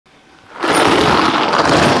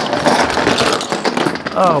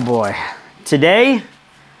Oh boy. Today,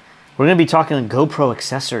 we're gonna be talking GoPro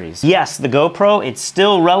accessories. Yes, the GoPro, it's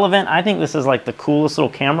still relevant. I think this is like the coolest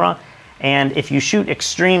little camera. And if you shoot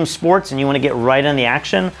extreme sports and you wanna get right in the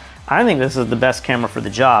action, I think this is the best camera for the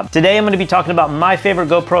job. Today, I'm gonna be talking about my favorite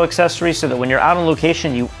GoPro accessories so that when you're out on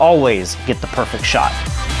location, you always get the perfect shot.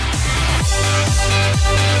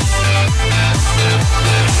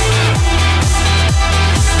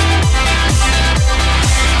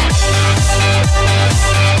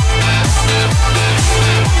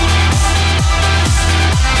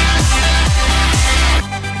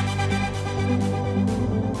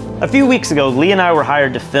 A few weeks ago, Lee and I were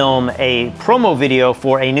hired to film a promo video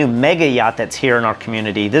for a new mega yacht that's here in our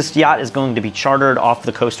community. This yacht is going to be chartered off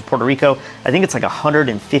the coast of Puerto Rico. I think it's like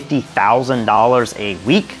 $150,000 a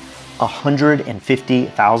week.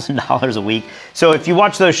 $150,000 a week. So if you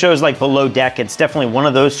watch those shows like Below Deck, it's definitely one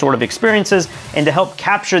of those sort of experiences. And to help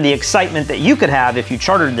capture the excitement that you could have if you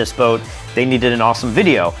chartered this boat, they needed an awesome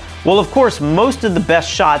video. Well, of course, most of the best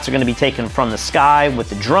shots are going to be taken from the sky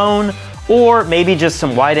with the drone, or maybe just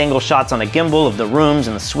some wide angle shots on a gimbal of the rooms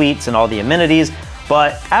and the suites and all the amenities.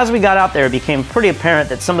 But as we got out there, it became pretty apparent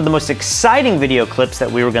that some of the most exciting video clips that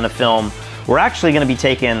we were gonna film were actually gonna be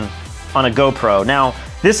taken on a GoPro. Now,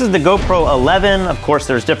 this is the GoPro 11. Of course,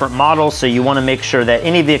 there's different models, so you wanna make sure that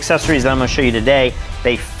any of the accessories that I'm gonna show you today,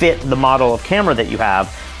 they fit the model of camera that you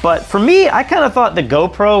have. But for me, I kind of thought the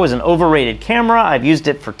GoPro was an overrated camera. I've used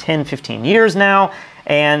it for 10, 15 years now.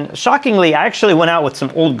 And shockingly, I actually went out with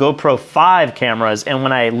some old GoPro 5 cameras, and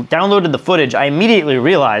when I downloaded the footage, I immediately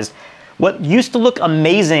realized what used to look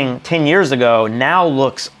amazing 10 years ago now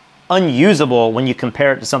looks unusable when you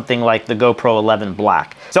compare it to something like the GoPro 11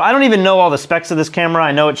 Black. So I don't even know all the specs of this camera.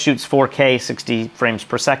 I know it shoots 4K, 60 frames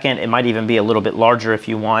per second. It might even be a little bit larger if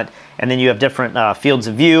you want. And then you have different fields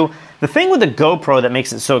of view. The thing with the GoPro that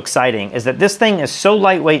makes it so exciting is that this thing is so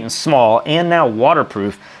lightweight and small and now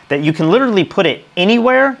waterproof that you can literally put it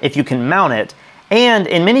anywhere if you can mount it. And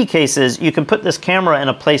in many cases, you can put this camera in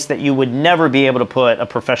a place that you would never be able to put a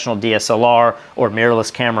professional DSLR or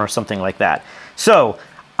mirrorless camera or something like that. So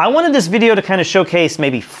I wanted this video to kind of showcase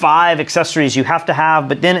maybe 5 accessories you have to have,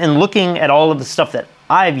 but then in looking at all of the stuff that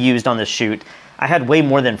I've used on this shoot, I had way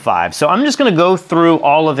more than 5. So I'm just gonna go through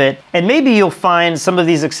all of it, and maybe you'll find some of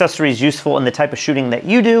these accessories useful in the type of shooting that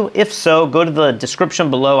you do. If so, go to the description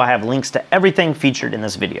below. I have links to everything featured in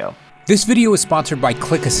this video. This video is sponsored by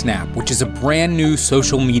Click-A-Snap, which is a brand new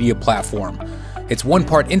social media platform. It's one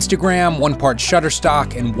part Instagram, one part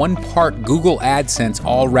Shutterstock, and one part Google AdSense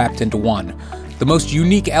all wrapped into one. The most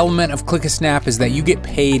unique element of Click-A-Snap is that you get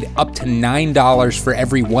paid up to $9 for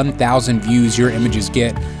every 1,000 views your images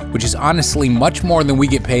get, which is honestly much more than we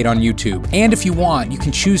get paid on YouTube. And if you want, you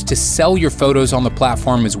can choose to sell your photos on the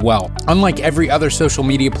platform as well. Unlike every other social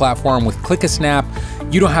media platform, with Click-A-Snap,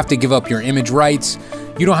 you don't have to give up your image rights,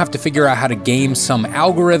 you don't have to figure out how to game some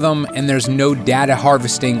algorithm, and there's no data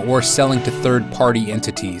harvesting or selling to third-party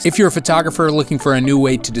entities. If you're a photographer looking for a new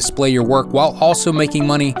way to display your work while also making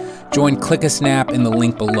money, join Click-A-Snap in the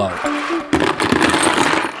link below.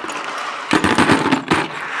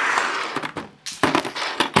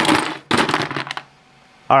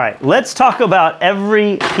 All right, let's talk about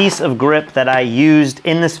every piece of grip that I used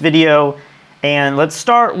in this video, and let's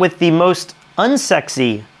start with the most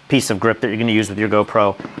unsexy piece of grip that you're gonna use with your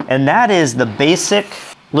GoPro, and that is the basic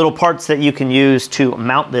little parts that you can use to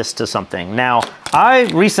mount this to something. Now, I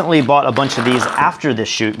recently bought a bunch of these after this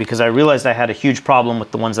shoot because I realized I had a huge problem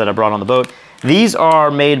with the ones that I brought on the boat. These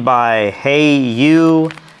are made by Hey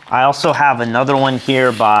You. I also have another one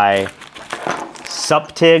here by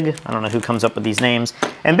Suptig. I don't know who comes up with these names.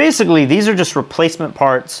 And basically, these are just replacement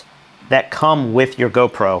parts that come with your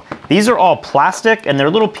GoPro. These are all plastic, and they're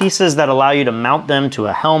little pieces that allow you to mount them to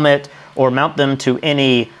a helmet or mount them to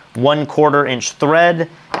any 1/4 inch thread.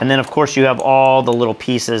 And then of course you have all the little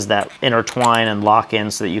pieces that intertwine and lock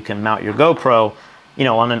in so that you can mount your GoPro, you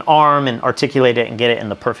know, on an arm and articulate it and get it in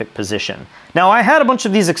the perfect position. Now, I had a bunch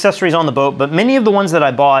of these accessories on the boat, but many of the ones that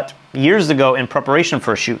I bought years ago in preparation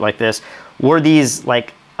for a shoot like this were these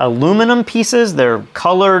like aluminum pieces. They're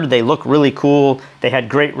colored, they look really cool, they had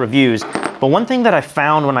great reviews. But one thing that I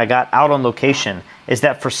found when I got out on location is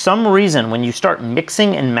that for some reason, when you start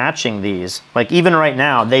mixing and matching these, like even right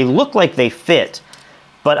now, they look like they fit,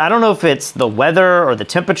 but I don't know if it's the weather or the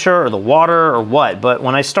temperature or the water or what, but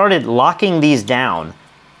when I started locking these down,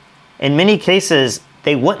 in many cases,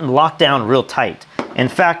 they wouldn't lock down real tight. In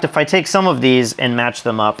fact, if I take some of these and match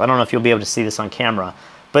them up, I don't know if you'll be able to see this on camera,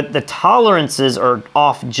 but the tolerances are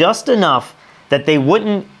off just enough that they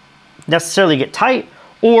wouldn't necessarily get tight,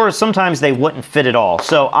 or sometimes they wouldn't fit at all.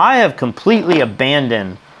 So I have completely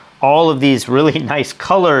abandoned all of these really nice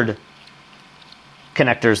colored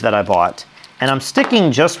connectors that I bought. And I'm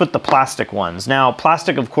sticking just with the plastic ones. Now,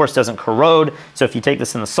 plastic, of course, doesn't corrode, so if you take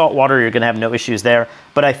this in the salt water, you're gonna have no issues there.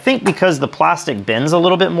 But I think because the plastic bends a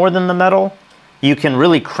little bit more than the metal, you can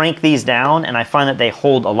really crank these down, and I find that they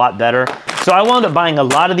hold a lot better. So I wound up buying a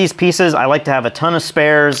lot of these pieces. I like to have a ton of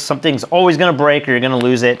spares. Something's always gonna break or you're gonna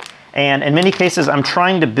lose it. And in many cases, I'm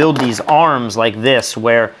trying to build these arms like this,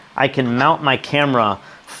 where I can mount my camera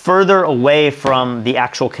further away from the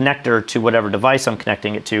actual connector to whatever device I'm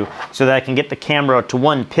connecting it to, so that I can get the camera to,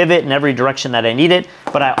 one, pivot in every direction that I need it,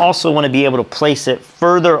 but I also want to be able to place it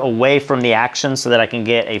further away from the action so that I can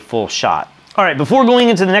get a full shot. All right, before going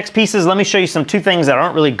into the next pieces, let me show you two things that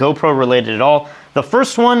aren't really GoPro related at all. The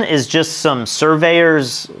first one is just some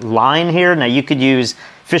surveyor's line here. Now you could use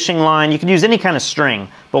fishing line, you could use any kind of string,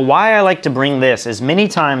 but why I like to bring this is many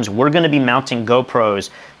times we're gonna be mounting GoPros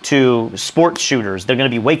to sports shooters. They're gonna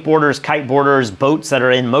be wakeboarders, kiteboarders, boats that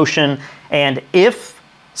are in motion, and if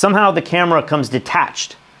somehow the camera comes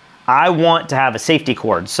detached, I want to have a safety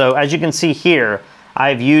cord. So as you can see here,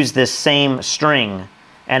 I've used this same string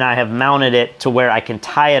and I have mounted it to where I can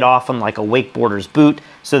tie it off on like a wakeboarder's boot,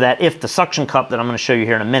 so that if the suction cup that I'm gonna show you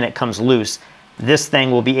here in a minute comes loose, this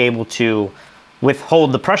thing will be able to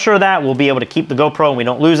withhold the pressure of that. We'll be able to keep the GoPro and we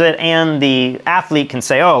don't lose it, and the athlete can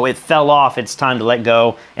say, oh, it fell off, it's time to let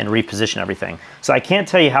go and reposition everything. So I can't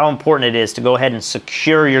tell you how important it is to go ahead and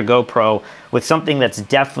secure your GoPro with something that's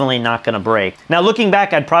definitely not gonna break. Now looking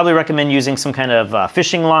back, I'd probably recommend using some kind of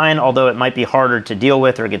fishing line, although it might be harder to deal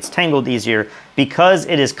with or it gets tangled easier. Because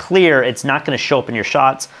it is clear, it's not gonna show up in your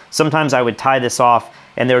shots. Sometimes I would tie this off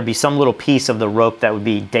and there would be some little piece of the rope that would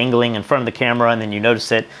be dangling in front of the camera and then you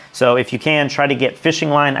notice it. So if you can, try to get fishing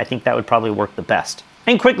line. I think that would probably work the best.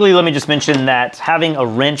 And quickly, let me just mention that having a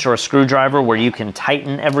wrench or a screwdriver where you can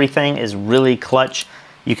tighten everything is really clutch.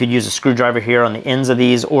 You could use a screwdriver here on the ends of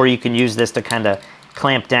these, or you can use this to kind of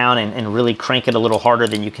clamp down and really crank it a little harder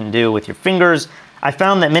than you can do with your fingers. I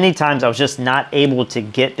found that many times I was just not able to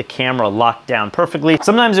get the camera locked down perfectly.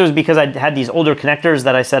 Sometimes it was because I had these older connectors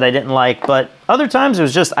that I said I didn't like, but other times it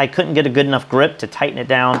was just I couldn't get a good enough grip to tighten it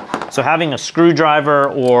down. So having a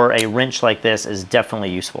screwdriver or a wrench like this is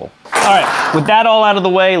definitely useful. All right, with that all out of the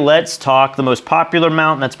way, let's talk the most popular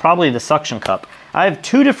mount, and that's probably the suction cup. I have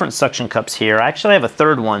two different suction cups here. I actually have a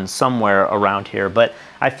third one somewhere around here, but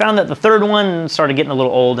I found that the third one started getting a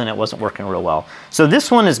little old and it wasn't working real well. So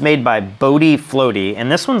this one is made by Boris Floaty,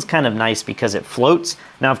 and this one's kind of nice because it floats.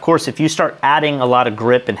 Now, of course, if you start adding a lot of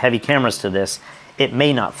grip and heavy cameras to this, it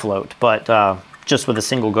may not float, but just with a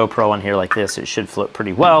single GoPro on here like this, it should float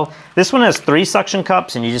pretty well. This one has 3 suction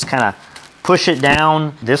cups and you just kind of push it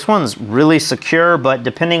down. This one's really secure, but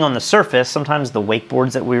depending on the surface, sometimes the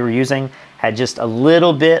wakeboards that we were using had just a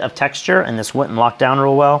little bit of texture and this wouldn't lock down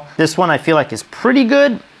real well. This one I feel like is pretty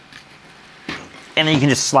good. And then you can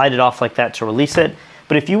just slide it off like that to release it.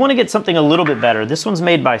 But if you want to get something a little bit better, this one's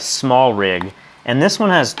made by Small Rig. And this one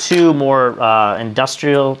has 2 more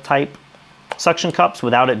industrial type suction cups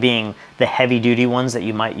without it being the heavy duty ones that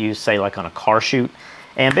you might use, say like on a car shoot.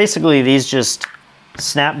 And basically these just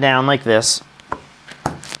snap down like this,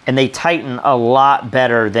 and they tighten a lot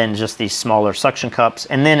better than just these smaller suction cups.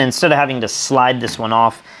 And then instead of having to slide this one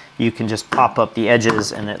off, you can just pop up the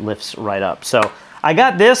edges and it lifts right up. So I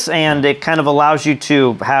got this, and it kind of allows you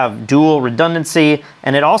to have dual redundancy,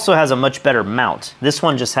 and it also has a much better mount. This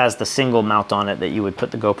one just has the single mount on it that you would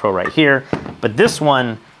put the GoPro right here, but this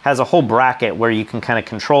one has a whole bracket where you can kind of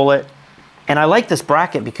control it. And I like this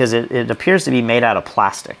bracket because it appears to be made out of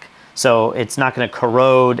plastic. So it's not going to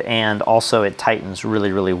corrode, and also it tightens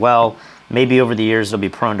really, really well. Maybe over the years it'll be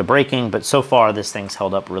prone to breaking, but so far this thing's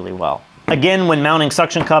held up really well. Again, when mounting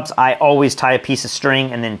suction cups, I always tie a piece of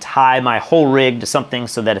string and then tie my whole rig to something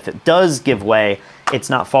so that if it does give way, it's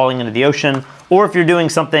not falling into the ocean. Or if you're doing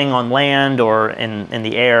something on land or in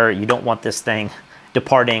the air, you don't want this thing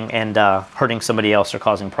departing and hurting somebody else or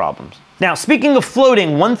causing problems. Now, speaking of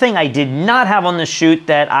floating, one thing I did not have on this shoot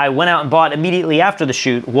that I went out and bought immediately after the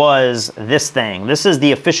shoot was this thing. This is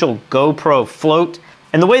the official GoPro float.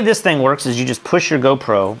 And the way this thing works is you just push your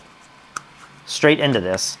GoPro straight into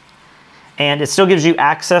this, and it still gives you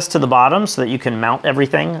access to the bottom so that you can mount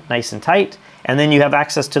everything nice and tight. And then you have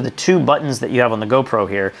access to the 2 buttons that you have on the GoPro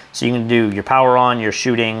here. So you can do your power on, your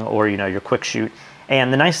shooting, or your quick shoot.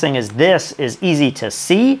 And the nice thing is this is easy to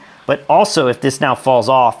see, but also if this now falls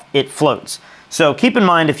off, it floats. So keep in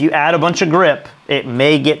mind, if you add a bunch of grip, it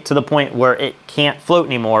may get to the point where it can't float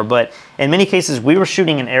anymore. But in many cases, we were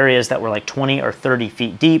shooting in areas that were like 20 or 30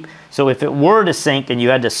 feet deep. So if it were to sink and you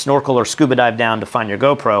had to snorkel or scuba dive down to find your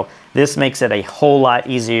GoPro, this makes it a whole lot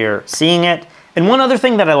easier seeing it. And one other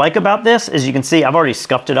thing that I like about this is you can see I've already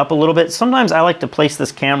scuffed it up a little bit. Sometimes I like to place this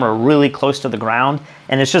camera really close to the ground,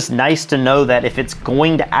 and it's just nice to know that if it's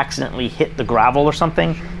going to accidentally hit the gravel or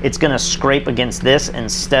something, it's gonna scrape against this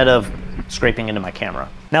instead of scraping into my camera.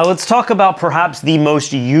 Now let's talk about perhaps the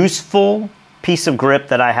most useful piece of grip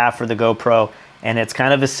that I have for the GoPro, and it's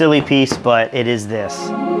kind of a silly piece, but it is this.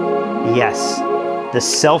 Yes, the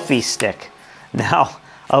selfie stick. Now,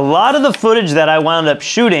 a lot of the footage that I wound up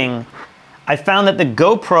shooting, I found that the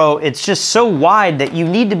GoPro, it's just so wide that you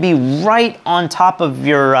need to be right on top of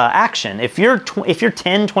your action. If you're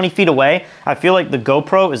 10, 20 feet away, I feel like the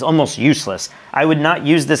GoPro is almost useless. I would not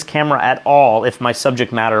use this camera at all if my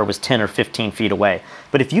subject matter was 10 or 15 feet away.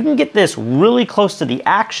 But if you can get this really close to the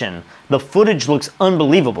action, the footage looks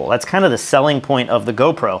unbelievable. That's kind of the selling point of the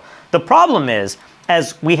GoPro. The problem is,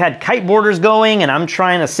 as we had kiteboarders going and I'm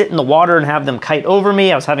trying to sit in the water and have them kite over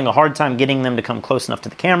me, I was having a hard time getting them to come close enough to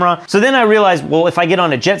the camera. So then I realized, well, if I get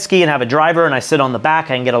on a jet ski and have a driver and I sit on the back,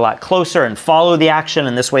 I can get a lot closer and follow the action,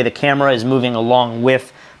 and this way the camera is moving along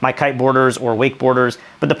with my kiteboarders or wakeboarders.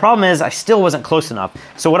 But the problem is I still wasn't close enough.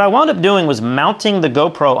 So what I wound up doing was mounting the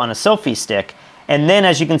GoPro on a selfie stick, and then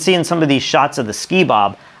as you can see in some of these shots of the ski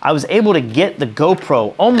bob, I was able to get the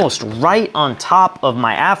GoPro almost right on top of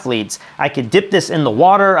my athletes. I could dip this in the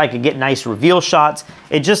water, I could get nice reveal shots.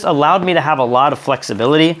 It just allowed me to have a lot of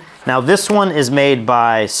flexibility. Now this one is made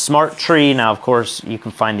by Smart Tree. Now of course you can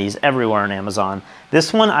find these everywhere on Amazon.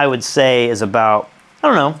 This one I would say is about, I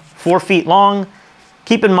don't know, 4 feet long.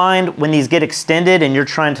 Keep in mind when these get extended and you're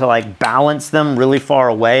trying to like balance them really far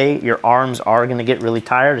away, your arms are gonna get really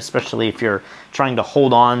tired, especially if you're trying to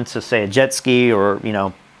hold on to say a jet ski or, you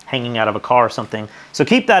know, hanging out of a car or something. So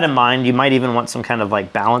keep that in mind. You might even want some kind of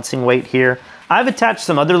like balancing weight here. I've attached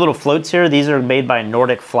some other little floats here. These are made by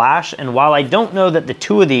Nordic Flash, and while I don't know that the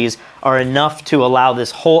two of these are enough to allow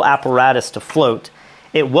this whole apparatus to float,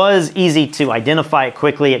 it was easy to identify it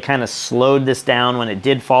quickly. It kind of slowed this down when it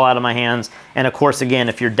did fall out of my hands. And of course, again,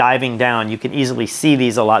 if you're diving down, you can easily see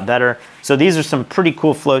these a lot better. So these are some pretty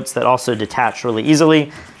cool floats that also detach really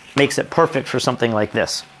easily. Makes it perfect for something like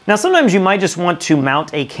this. Now, sometimes you might just want to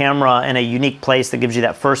mount a camera in a unique place that gives you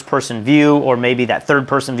that first-person view, or maybe that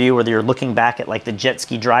third-person view where you're looking back at like the jet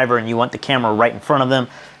ski driver and you want the camera right in front of them.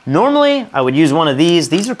 Normally, I would use one of these.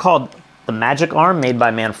 These are called the Magic Arm, made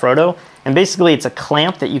by Manfrotto. And basically, it's a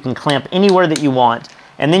clamp that you can clamp anywhere that you want,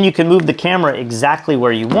 and then you can move the camera exactly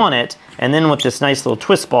where you want it, and then with this nice little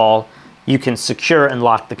twist ball, you can secure and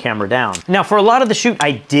lock the camera down. Now for a lot of the shoot,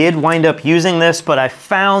 I did wind up using this, but I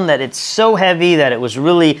found that it's so heavy that it was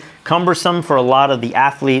really cumbersome for a lot of the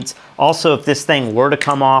athletes. Also, if this thing were to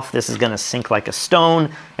come off, this is gonna sink like a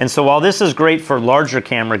stone. And so while this is great for larger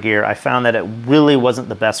camera gear, I found that it really wasn't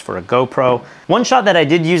the best for a GoPro. One shot that I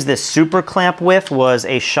did use this super clamp with was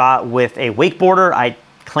a shot with a wakeboarder. I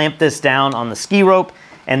clamped this down on the ski rope,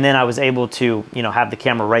 and then I was able to, you know, have the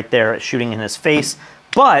camera right there shooting in his face.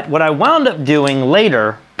 But what I wound up doing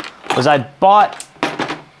later was I bought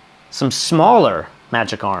some smaller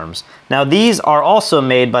Magic Arms. Now these are also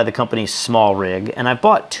made by the company Small Rig, and I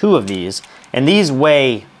bought 2 of these, and these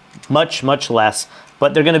weigh much, much less,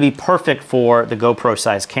 but they're gonna be perfect for the GoPro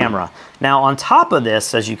size camera. Now on top of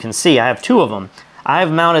this, as you can see, I have 2 of them. I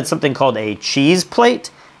have mounted something called a cheese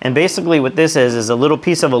plate, and basically what this is a little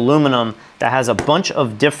piece of aluminum that has a bunch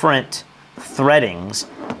of different threadings,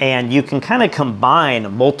 and you can kind of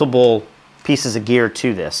combine multiple pieces of gear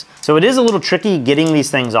to this. So it is a little tricky getting these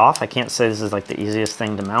things off. I can't say this is like the easiest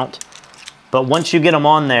thing to mount, but once you get them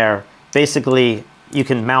on there, basically you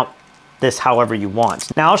can mount this however you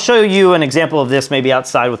want. Now I'll show you an example of this maybe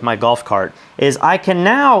outside with my golf cart. Is I can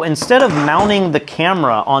now, instead of mounting the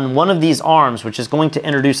camera on one of these arms, which is going to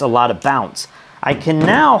introduce a lot of bounce, I can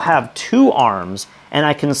now have 2 arms and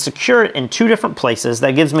I can secure it in 2 different places.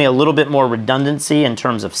 That gives me a little bit more redundancy in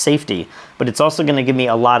terms of safety, but it's also gonna give me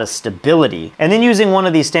a lot of stability. And then using one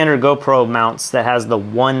of these standard GoPro mounts that has the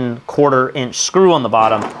 1/4 inch screw on the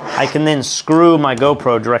bottom, I can then screw my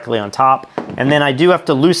GoPro directly on top. And then I do have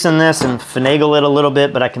to loosen this and finagle it a little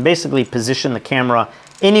bit, but I can basically position the camera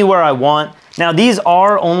anywhere I want. Now these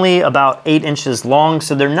are only about 8 inches long,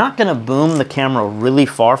 so they're not gonna boom the camera really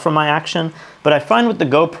far from my action, but I find with the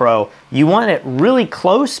GoPro, you want it really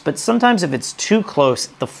close, but sometimes if it's too close,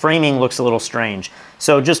 the framing looks a little strange.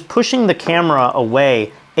 So just pushing the camera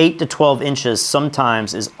away 8 to 12 inches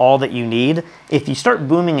sometimes is all that you need. If you start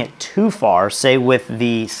booming it too far, say with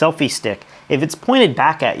the selfie stick, if it's pointed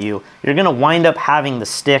back at you, you're gonna wind up having the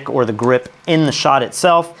stick or the grip in the shot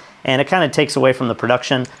itself, and it kind of takes away from the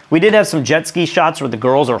production. We did have some jet ski shots where the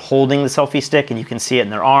girls are holding the selfie stick and you can see it in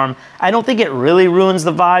their arm. I don't think it really ruins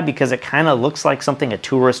the vibe because it kind of looks like something a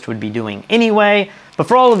tourist would be doing anyway. But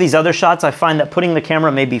for all of these other shots, I find that putting the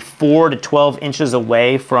camera maybe 4 to 12 inches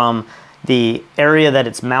away from the area that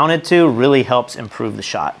it's mounted to really helps improve the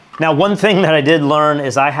shot. Now, one thing that I did learn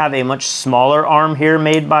is I have a much smaller arm here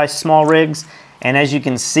made by Small Rigs. And as you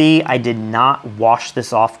can see, I did not wash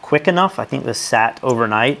this off quick enough. I think this sat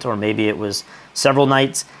overnight, or maybe it was several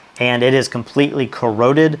nights, and it is completely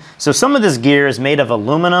corroded. So some of this gear is made of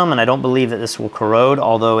aluminum, and I don't believe that this will corrode,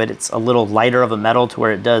 although it's a little lighter of a metal to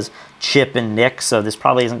where it does chip and nick, so this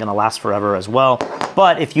probably isn't gonna last forever as well.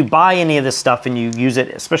 But if you buy any of this stuff and you use it,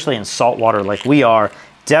 especially in salt water like we are,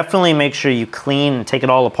 definitely make sure you clean and take it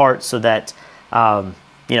all apart so that,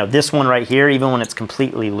 you know, this one right here, even when it's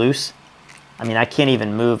completely loose, I mean, I can't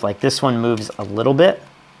even move. Like this one moves a little bit,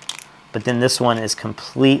 but then this one is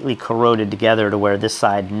completely corroded together to where this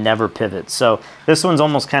side never pivots. So this one's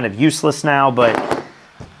almost kind of useless now, but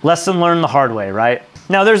lesson learned the hard way, right?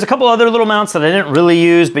 Now there's a couple other little mounts that I didn't really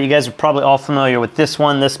use, but you guys are probably all familiar with this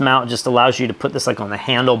one. This mount just allows you to put this like on the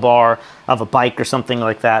handlebar of a bike or something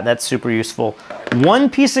like that. That's super useful.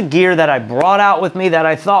 One piece of gear that I brought out with me that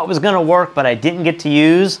I thought was gonna work, but I didn't get to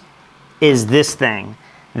use is this thing.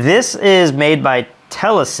 This is made by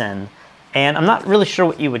Telesin, and I'm not really sure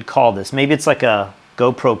what you would call this. Maybe it's like a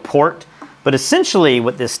GoPro port, but essentially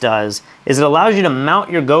what this does is it allows you to mount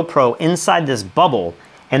your GoPro inside this bubble,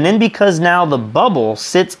 and then because now the bubble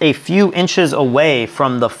sits a few inches away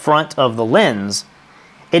from the front of the lens,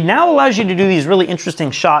 it now allows you to do these really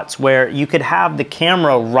interesting shots where you could have the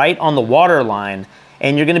camera right on the water line,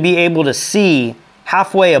 and you're gonna be able to see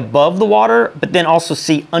halfway above the water, but then also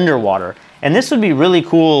see underwater. And this would be really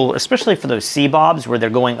cool, especially for those sea bobs where they're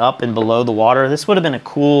going up and below the water. This would have been a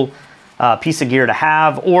cool piece of gear to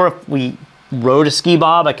have. Or if we rode a ski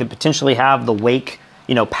bob, I could potentially have the wake,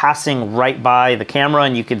 you know, passing right by the camera,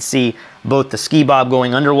 and you could see both the ski bob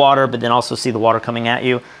going underwater, but then also see the water coming at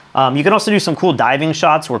you. You can also do some cool diving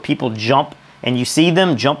shots where people jump and you see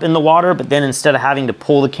them jump in the water, but then instead of having to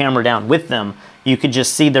pull the camera down with them, you could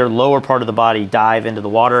just see their lower part of the body dive into the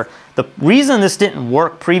water. The reason this didn't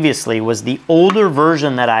work previously was the older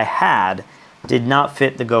version that I had did not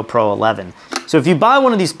fit the GoPro 11. So if you buy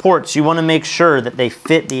one of these ports, you want to make sure that they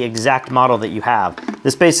fit the exact model that you have.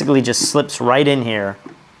 This basically just slips right in here,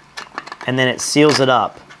 and then it seals it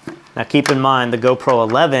up. Now keep in mind, the GoPro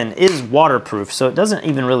 11 is waterproof, so it doesn't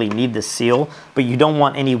even really need this seal, but you don't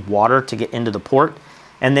want any water to get into the port.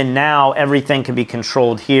 And then now everything can be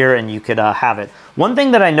controlled here, and you could have it. One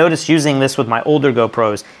thing that I noticed using this with my older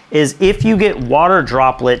GoPros is if you get water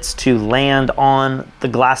droplets to land on the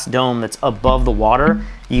glass dome that's above the water,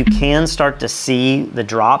 you can start to see the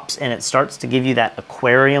drops, and it starts to give you that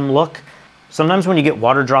aquarium look. Sometimes when you get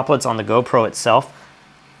water droplets on the GoPro itself,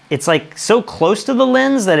 it's like so close to the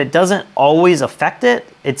lens that it doesn't always affect it.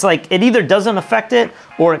 It's like it either doesn't affect it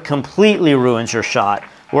or it completely ruins your shot.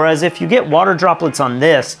 Whereas if you get water droplets on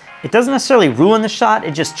this, it doesn't necessarily ruin the shot,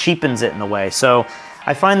 it just cheapens it in a way. So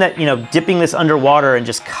I find that, you know, dipping this underwater and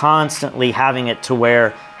just constantly having it to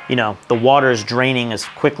where, you know, the water is draining as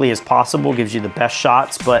quickly as possible gives you the best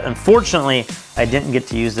shots. But unfortunately, I didn't get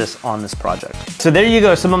to use this on this project. So there you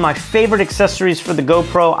go, some of my favorite accessories for the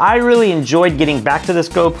GoPro. I really enjoyed getting back to this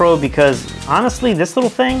GoPro because honestly, this little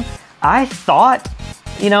thing, I thought,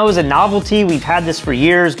 you know, it was a novelty. We've had this for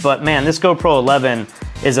years, but man, this GoPro 11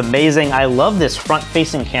 is amazing. I love this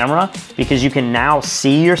front-facing camera because you can now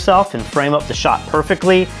see yourself and frame up the shot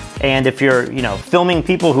perfectly. And if you're, you know, filming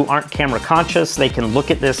people who aren't camera conscious, they can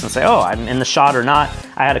look at this and say, oh, I'm in the shot or not.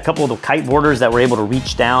 I had a couple of the kiteboarders that were able to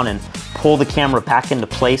reach down and pull the camera back into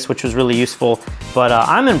place, which was really useful. But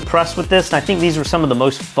I'm impressed with this, and I think these were some of the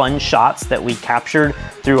most fun shots that we captured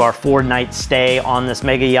through our 4-night stay on this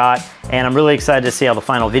mega yacht. And I'm really excited to see how the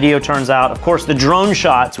final video turns out. Of course, the drone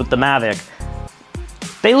shots with the Mavic,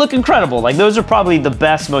 they look incredible. Like, those are probably the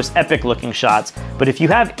best, most epic looking shots. But if you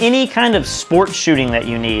have any kind of sports shooting that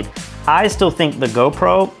you need, I still think the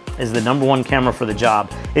GoPro is the #1 camera for the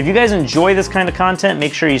job. If you guys enjoy this kind of content,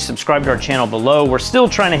 make sure you subscribe to our channel below. We're still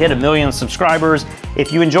trying to hit 1 million subscribers.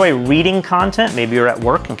 If you enjoy reading content, maybe you're at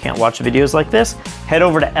work and can't watch videos like this, head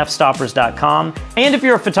over to fstoppers.com. And if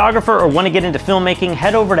you're a photographer or want to get into filmmaking,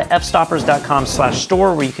 head over to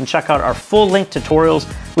fstoppers.com/store where you can check out our full-length tutorials.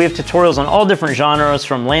 We have tutorials on all different genres,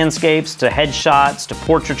 from landscapes to headshots to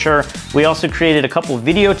portraiture. We also created a couple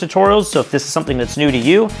video tutorials, so if this is something that's new to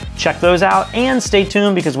you, check those out and stay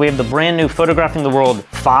tuned because we we have the brand new Photographing the World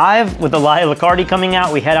 5 with Elia Liccardi coming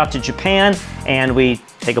out. We head out to Japan and we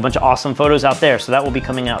take a bunch of awesome photos out there. So that will be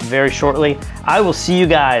coming out very shortly. I will see you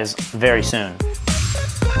guys very soon.